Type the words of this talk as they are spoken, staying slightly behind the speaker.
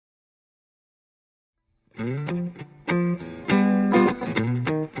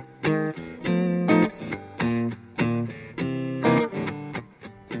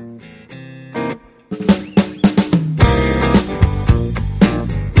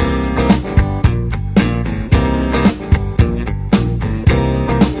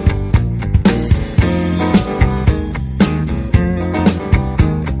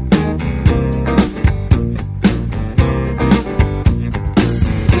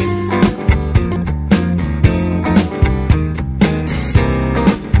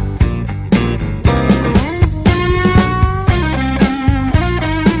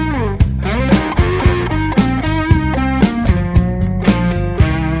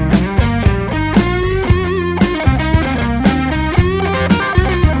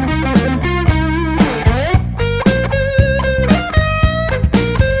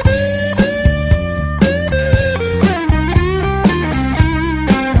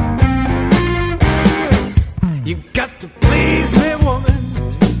You got to please me, woman,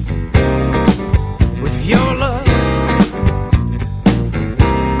 with your love.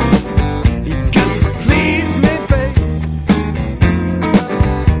 You got to please me, babe,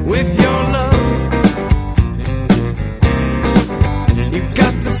 with your love. You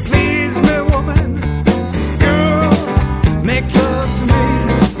got to please me, woman, girl, make love to me,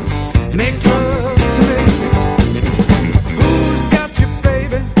 make love to me. Who's got you,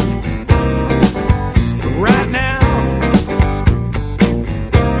 baby, right now?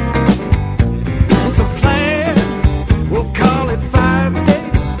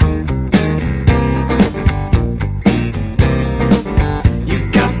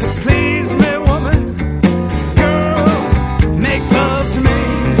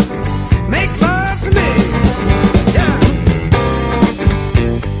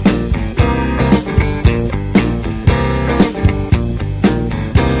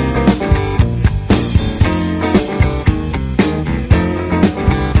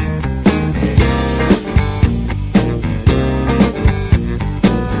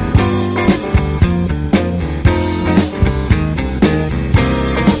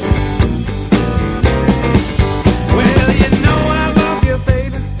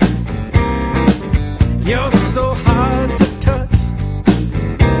 You're so hard to touch.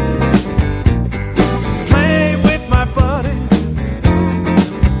 Play with my body.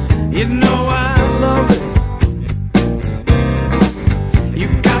 You know